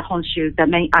central of the Honshu, the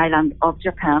main island of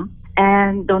Japan.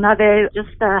 And Donabe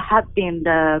just had been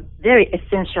the very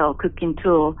essential cooking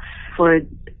tool for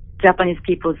Japanese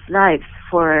people's lives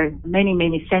for many,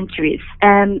 many centuries.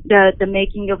 And the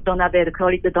making of Donabe, the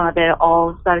quality of Donabe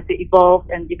all started to evolve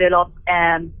and develop.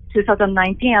 And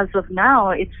 2019, as of now,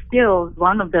 it's still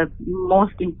one of the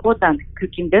most important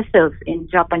cooking vessels in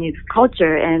Japanese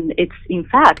culture. And it's, in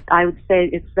fact, I would say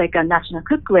it's like a national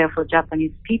cookware for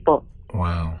Japanese people.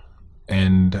 Wow.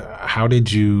 And how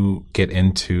did you get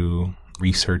into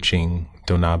researching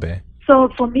Donabe? So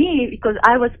for me, because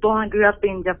I was born and grew up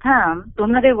in Japan,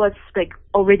 Donabe was like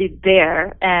already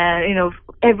there. And,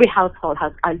 every household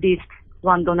has at least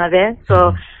one Donabe.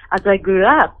 So as I grew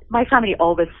up, my family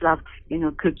always loved,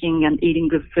 cooking and eating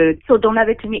good food. So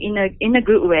Donabe to me, in a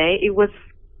good way, it was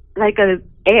like a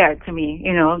air to me,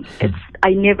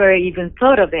 I never even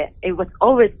thought of it. It was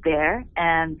always there,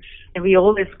 and we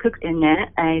always cooked in it,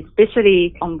 and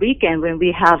especially on weekend when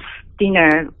we have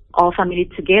dinner, all family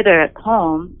together at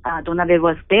home, Donabe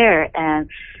was there, and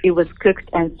it was cooked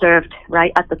and served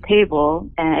right at the table,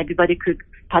 and everybody could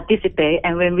participate.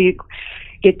 And when we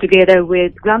get together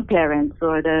with grandparents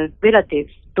or the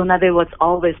relatives, Donabe was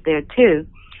always there too.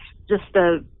 Just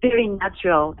very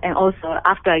natural, and also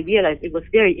after I realized it was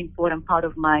very important part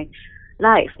of my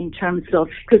life in terms of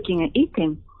cooking and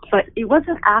eating. But it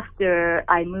wasn't after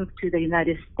I moved to the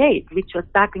United States, which was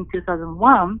back in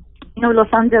 2001. Los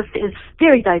Angeles is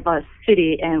very diverse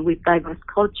city and with diverse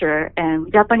culture, and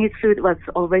Japanese food was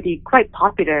already quite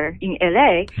popular in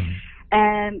LA.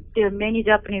 And there are many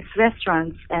Japanese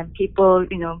restaurants, and people,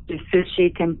 do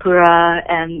sushi, tempura,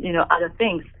 and, other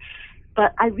things.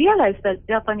 But I realized that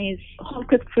Japanese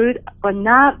home-cooked food were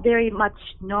not very much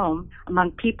known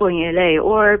among people in LA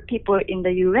or people in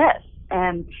the US.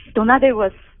 And Donabe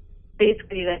was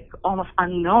basically like almost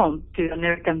unknown to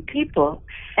American people.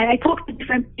 And I talked to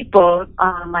different people,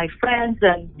 my friends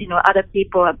and, other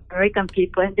people, American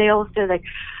people, and they all said like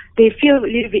they feel a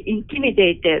little bit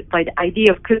intimidated by the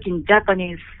idea of cooking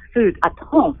Japanese food at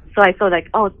home. So I thought like,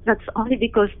 that's only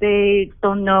because they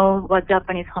don't know what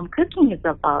Japanese home cooking is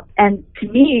about. And to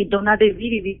me, Donabe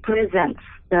really represents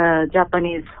the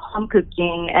Japanese home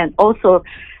cooking and also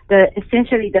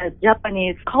essentially the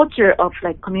Japanese culture of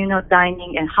like communal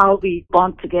dining and how we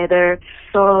bond together.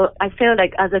 So I feel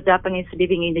like as a Japanese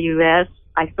living in the US,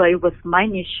 I thought it was my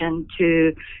mission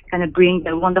to kind of bring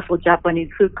the wonderful Japanese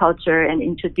food culture and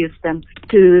introduce them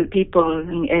to people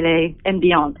in LA and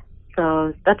beyond.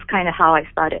 So that's kind of how I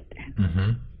started.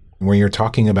 When you're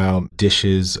talking about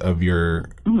dishes of your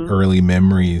early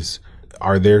memories,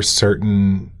 are there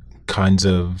certain kinds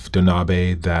of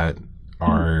Donabe that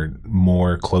are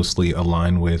more closely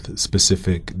aligned with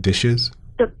specific dishes?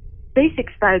 The basic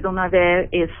style Donabe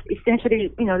is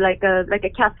essentially, like a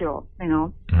casserole,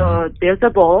 So there's a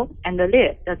bowl and the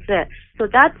lid. That's it. So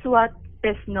that's what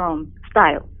best known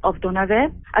style of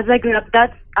Donabe. As I grew up,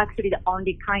 that's actually the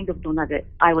only kind of Donabe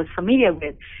I was familiar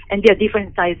with. And there are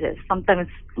different sizes. Sometimes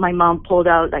my mom pulled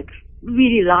out like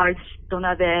really large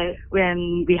Donabe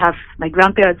when we have my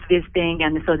grandparents visiting,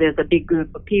 and so there's a big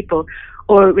group of people.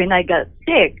 Or when I got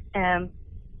sick and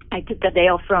I took a day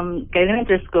off from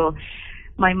elementary school,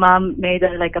 my mom made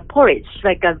a porridge,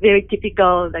 like a very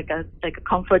typical, like a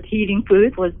comfort healing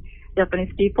food for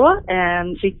Japanese people.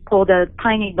 And she pulled a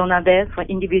tiny Donabe for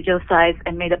individual size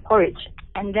and made a porridge.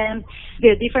 And then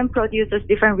there are different producers,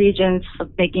 different regions of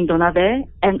making donabe.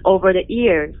 And over the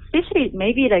years, especially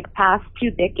maybe like past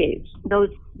few decades, those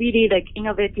really like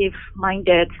innovative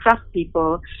minded craft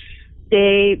people,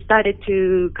 they started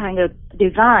to kind of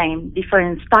design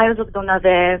different styles of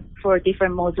donabe for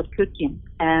different modes of cooking.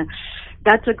 And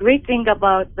that's a great thing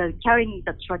about carrying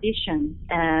the tradition.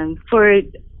 And for,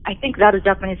 I think, a lot of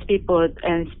Japanese people,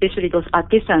 and especially those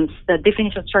artisans, the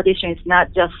definition of tradition is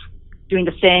not just doing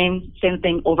the same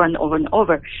thing over and over and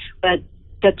over, but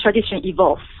the tradition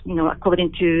evolves,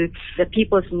 according to the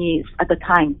people's needs at the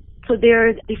time. So there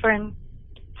are different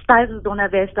styles of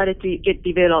donabe started to get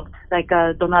developed, like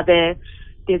a donabe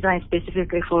designed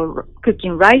specifically for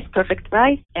cooking rice, perfect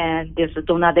rice, and there's a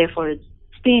donabe for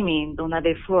steaming,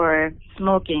 donabe for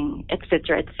smoking,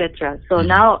 etc., etc. So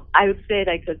now I would say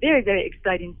like a very, very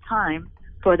exciting time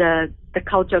for the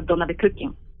culture of donabe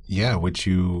cooking. Yeah, which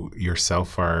you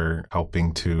yourself are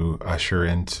helping to usher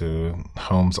into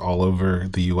homes all over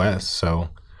the U.S. So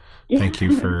thank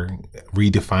you for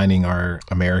redefining our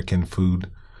American food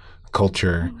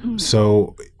culture.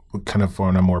 So kind of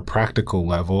on a more practical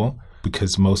level,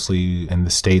 because mostly in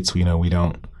the States, we're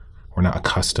not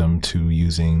accustomed to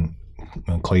using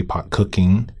clay pot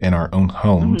cooking in our own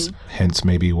homes, hence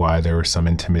maybe why there was some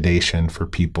intimidation for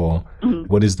people.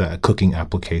 What is the cooking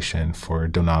application for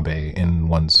donabe in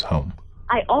one's home?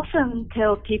 I often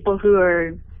tell people who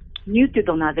are new to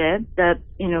donabe that,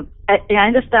 I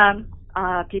understand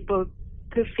people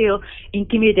could feel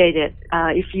intimidated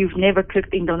if you've never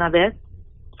cooked in donabe.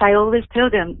 So I always tell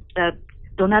them that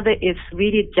donabe is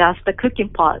really just a cooking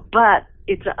pot, but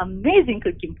it's an amazing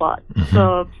cooking pot.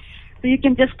 So you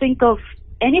can just think of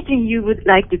anything you would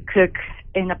like to cook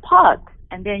in a pot,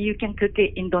 and then you can cook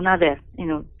it in donabe,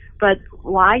 But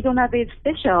why donabe is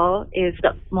special is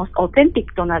the most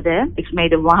authentic donabe is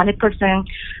made of 100%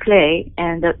 clay,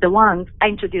 and the ones I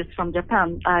introduced from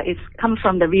Japan is come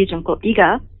from the region called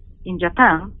Iga in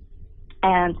Japan.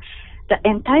 And the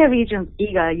entire region of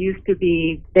Iga used to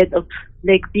be bed of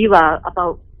Lake Biwa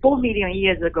about 4 million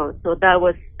years ago. So that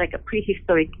was like a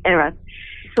prehistoric era.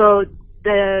 So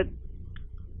the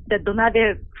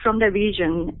donabe from the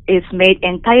region is made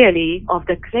entirely of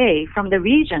the clay from the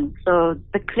region. So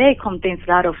the clay contains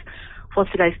a lot of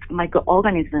fossilized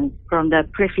microorganisms from the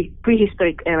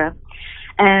prehistoric era.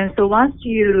 And so once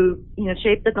you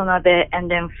shape the donabe and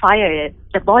then fire it,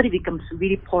 the body becomes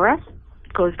really porous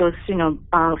because those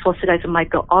fossilized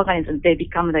microorganisms, they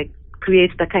become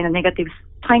creates the kind of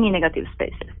tiny negative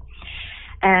spaces.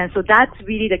 And so that's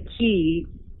really the key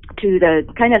to the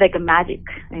kind of like a magic,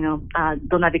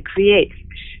 donabe creates.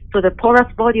 So the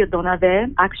porous body of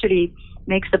donabe actually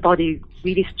makes the body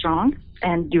really strong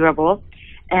and durable.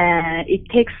 And it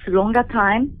takes longer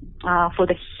time for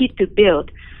the heat to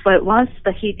build. But once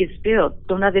the heat is built,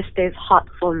 donabe stays hot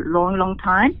for a long, long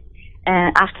time.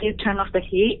 And after you turn off the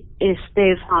heat, it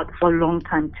stays hot for a long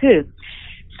time too.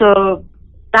 So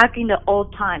back in the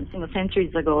old times,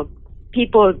 centuries ago,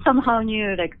 people somehow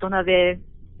knew donabe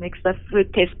makes the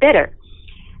food taste better.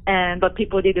 But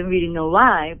people didn't really know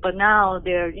why. But now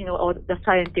there are, all the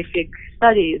scientific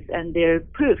studies and there are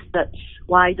proofs that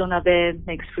why donabe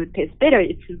makes food taste better.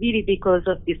 It's really because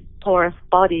of this porous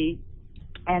body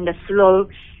and the slow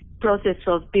process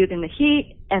of building the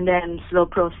heat and then slow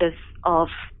process of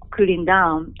cooling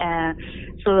down. And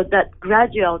so that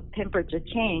gradual temperature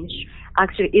change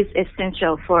actually is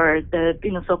essential for the,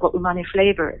 so-called umami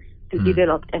flavors to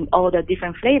develop, and all the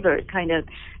different flavors kind of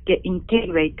get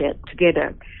integrated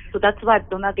together. So that's why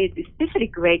donabe is especially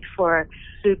great for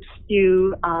soup,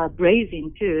 stew,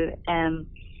 braising too. And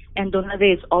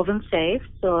donabe is oven safe.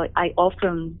 So I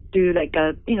often do like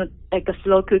a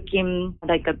slow cooking,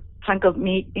 like a chunk of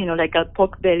meat, like a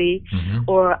pork belly,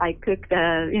 or I cook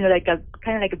like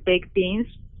a baked beans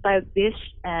style dish.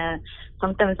 And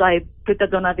sometimes I put the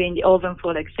donabe in the oven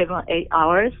for 7 or 8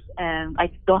 hours, and I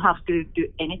don't have to do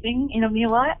anything in a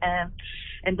meanwhile.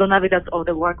 And donabe does all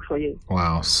the work for you.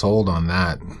 Wow, sold on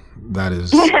that. That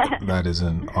is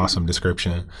an awesome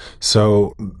description.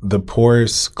 So the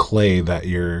porous clay that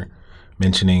you're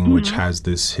mentioning, which has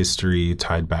this history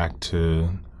tied back to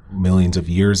millions of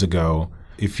years ago,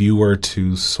 if you were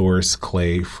to source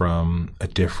clay from a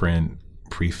different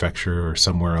prefecture or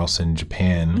somewhere else in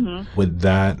Japan, would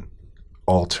that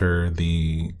alter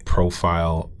the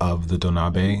profile of the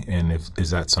donabe? And is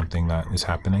that something that is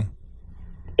happening?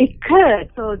 It could.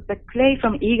 So the clay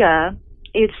from Iga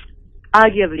is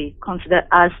arguably considered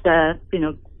as the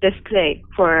best clay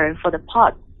for the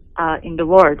pot in the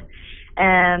world,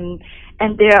 and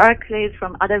there are clays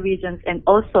from other regions, and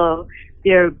also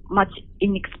they're much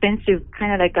inexpensive,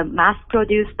 kind of like a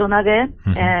mass-produced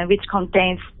donabe, which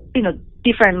contains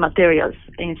different materials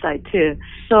inside too.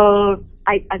 So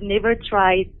I've never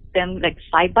tried them like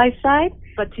side by side,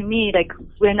 but to me, like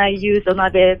when I use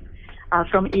donabe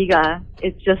from Iga,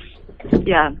 it's just,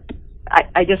 yeah,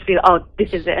 I just feel, oh,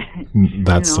 this is it.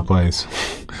 That's the place.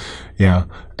 Yeah.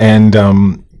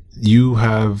 And you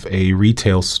have a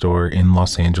retail store in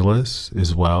Los Angeles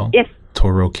as well. Yes.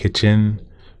 Toro Kitchen,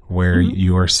 where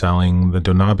you are selling the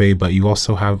donabe, but you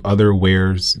also have other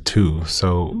wares too.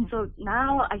 So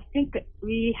now I think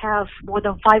we have more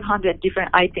than 500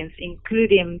 different items,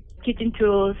 including kitchen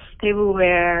tools,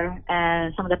 tableware,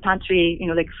 and some of the pantry,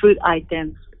 like food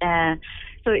items. And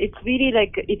so it's really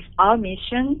like it's our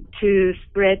mission to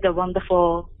spread the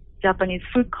wonderful Japanese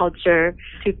food culture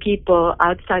to people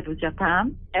outside of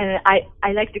Japan. And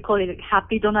I like to call it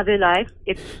happy donabe life.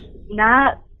 It's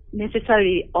not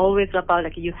necessarily always about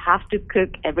like you have to cook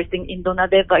everything in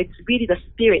donabe, but it's really the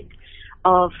spirit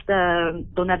of the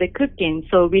donabe cooking.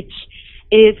 So which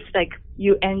is like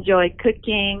you enjoy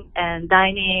cooking and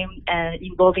dining and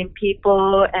involving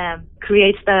people and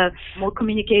creates the more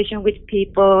communication with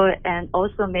people and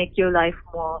also make your life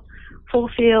more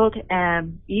fulfilled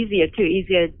and easier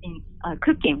in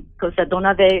cooking, because the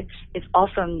donabe is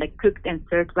often like cooked and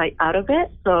served right out of it.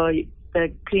 So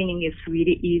the cleaning is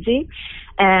really easy.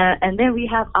 And then we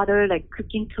have other like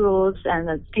cooking tools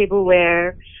and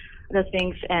tableware, the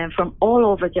things and from all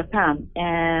over Japan.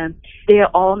 And they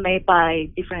are all made by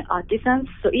different artisans.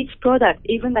 So each product,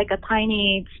 even like a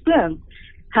tiny spoon,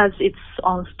 has its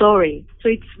own story. So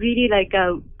it's really like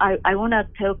I want to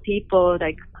tell people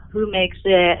like who makes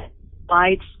it, why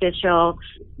it's special.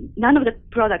 None of the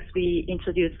products we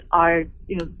introduce are,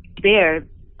 there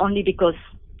only because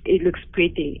it looks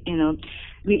pretty,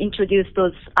 We introduce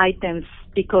those items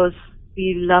because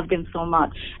we love them so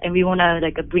much and we want to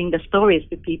like bring the stories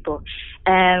to people.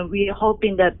 And we're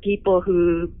hoping that people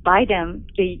who buy them,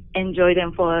 they enjoy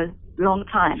them for a long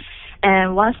time.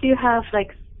 And once you have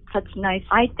like such nice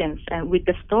items and with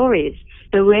the stories,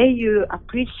 the way you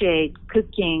appreciate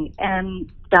cooking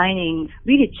and dining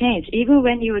really change. Even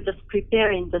when you were just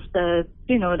preparing just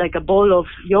like a bowl of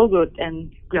yogurt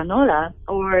and granola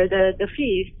or the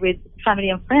feast with family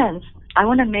and friends, I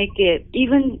want to make it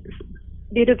even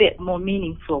a little bit more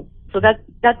meaningful. So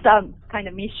that's our kind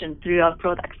of mission through our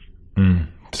products.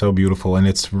 So beautiful. And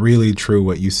it's really true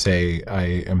what you say.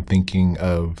 I am thinking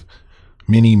of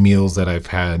many meals that I've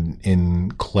had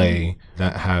in clay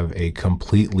that have a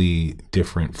completely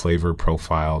different flavor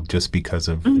profile just because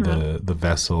of the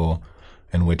vessel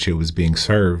in which it was being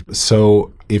served.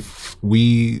 So if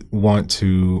we want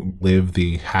to live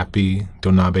the happy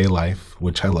donabe life,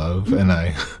 which I love and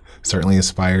I certainly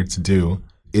aspire to do,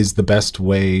 is the best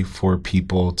way for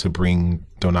people to bring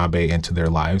donabe into their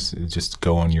lives just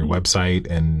go on your website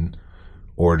and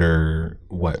order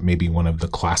maybe one of the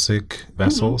classic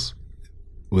vessels?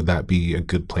 Would that be a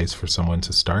good place for someone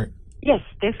to start? Yes,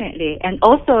 definitely. And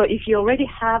also, if you already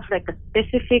have like a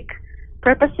specific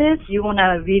purposes you want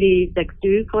to really like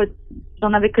do for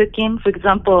donabe cooking, for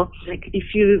example, like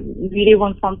if you really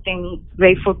want something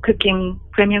great for cooking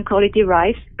premium quality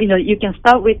rice, you can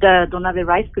start with the donabe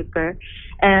rice cooker.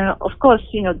 And of course,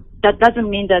 that doesn't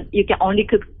mean that you can only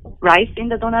cook rice in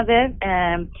the donabe.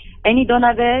 Any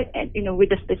donabe, with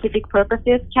the specific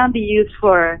purposes can be used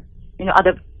for,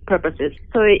 other purposes.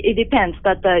 So it depends.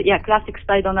 But classic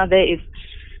style donabe is,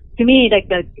 to me, like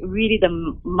really the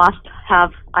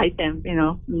must-have item, in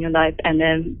your life, and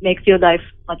then makes your life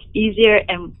much easier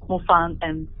and more fun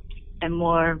and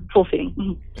more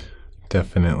fulfilling.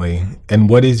 Definitely. And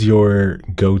what is your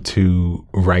go-to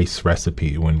rice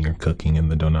recipe when you're cooking in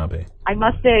the donabe? I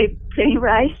must say plain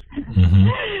rice.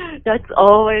 That's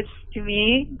always, to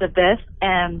me, the best.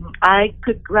 And I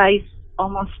cook rice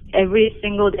almost every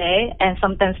single day and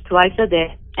sometimes twice a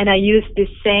day. And I use the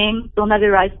same donabe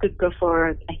rice cooker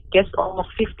for, I guess, almost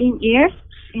 15 years.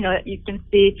 You can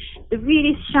see the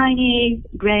really shiny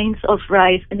grains of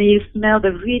rice, and then you smell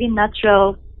the really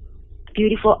natural,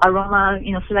 beautiful aroma,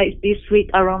 slightly sweet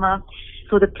aroma.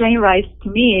 So the plain rice, to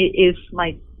me, is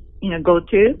my,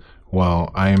 go-to.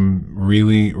 Well, I'm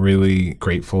really, really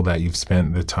grateful that you've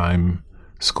spent the time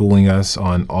schooling us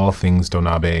on all things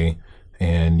donabe.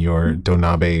 And your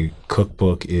donabe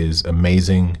cookbook is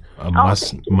amazing, a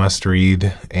must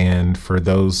read. And for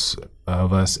those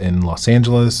of us in Los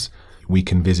Angeles, we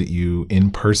can visit you in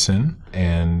person,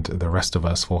 and the rest of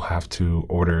us will have to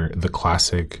order the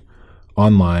classic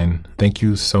online. Thank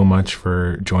you so much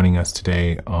for joining us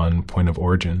today on Point of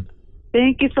Origin.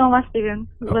 Thank you so much, Steven.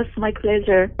 It was my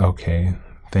pleasure. Okay.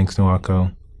 Thanks,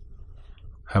 Noako.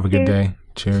 Have a good day.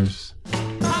 Cheers.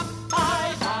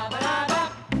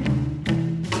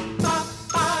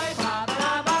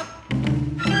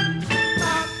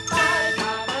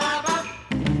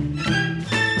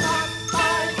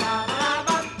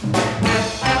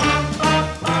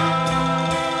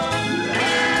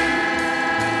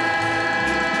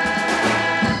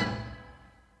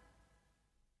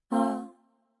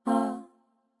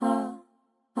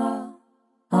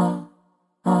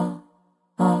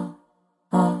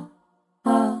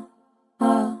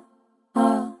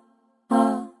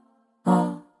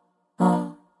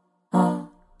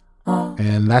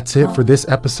 that's it for this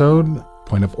episode.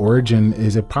 Point of Origin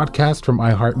is a podcast from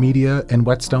iHeartMedia and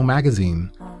Whetstone Magazine.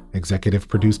 Executive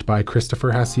produced by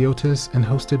Christopher Hasiotis and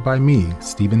hosted by me,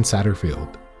 Steven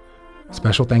Satterfield.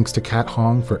 Special thanks to Kat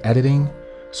Hong for editing,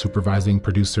 supervising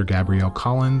producer Gabrielle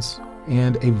Collins,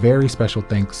 and a very special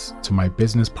thanks to my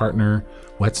business partner,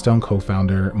 Whetstone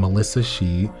co-founder Melissa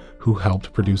Shee, who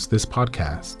helped produce this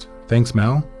podcast. Thanks,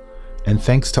 Mel. And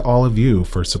thanks to all of you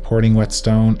for supporting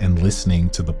Whetstone and listening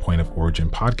to the Point of Origin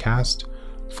podcast.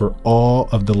 For all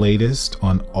of the latest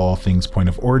on all things Point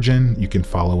of Origin, you can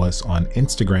follow us on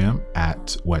Instagram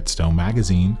at Whetstone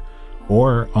Magazine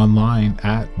or online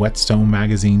at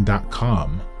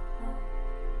whetstonemagazine.com.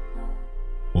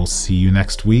 We'll see you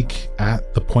next week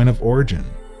at the Point of Origin.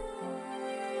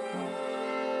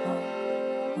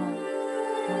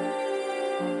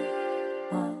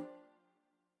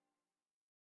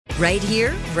 Right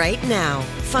here, right now.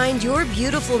 Find your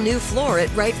beautiful new floor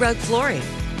at Right Rug Flooring.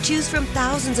 Choose from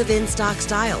thousands of in-stock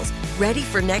styles, ready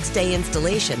for next day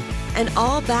installation, and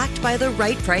all backed by the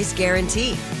right price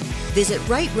guarantee. Visit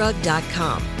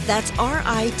rightrug.com. That's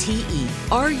RITERUG.com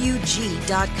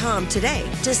today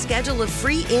to schedule a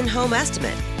free in-home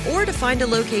estimate or to find a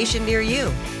location near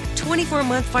you.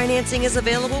 24-month financing is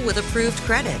available with approved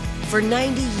credit. For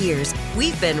 90 years,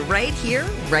 we've been right here,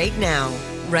 right now.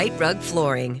 Right Rug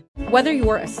Flooring. Whether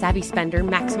you're a savvy spender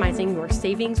maximizing your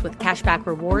savings with cashback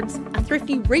rewards, a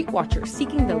thrifty rate watcher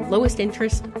seeking the lowest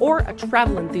interest, or a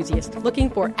travel enthusiast looking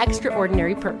for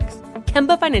extraordinary perks,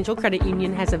 Kemba Financial Credit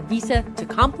Union has a visa to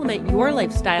complement your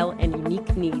lifestyle and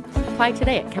unique needs. Apply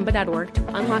today at Kemba.org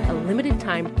to unlock a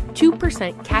limited-time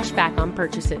 2% cash back on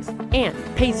purchases and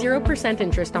pay 0%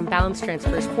 interest on balance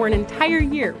transfers for an entire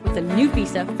year with a new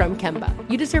visa from Kemba.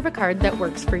 You deserve a card that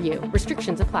works for you.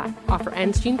 Restrictions apply. Offer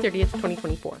ends June 30th,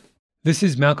 2024. This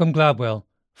is Malcolm Gladwell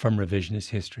from Revisionist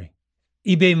History.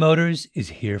 eBay Motors is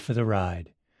here for the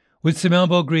ride. With some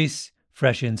elbow grease,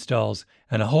 fresh installs,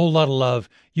 and a whole lot of love,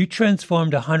 you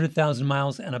transformed 100,000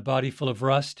 miles and a body full of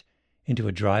rust into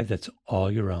a drive that's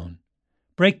all your own.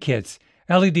 Brake kits,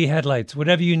 LED headlights,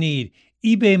 whatever you need,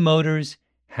 eBay Motors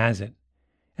has it.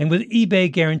 And with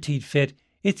eBay Guaranteed Fit,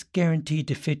 it's guaranteed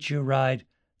to fit your ride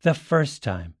the first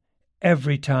time,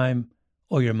 every time,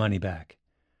 or your money back.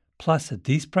 Plus, at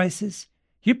these prices,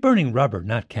 you're burning rubber,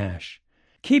 not cash.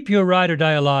 Keep your ride or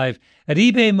die alive at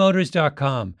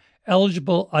ebaymotors.com.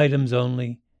 Eligible items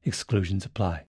only. Exclusions apply.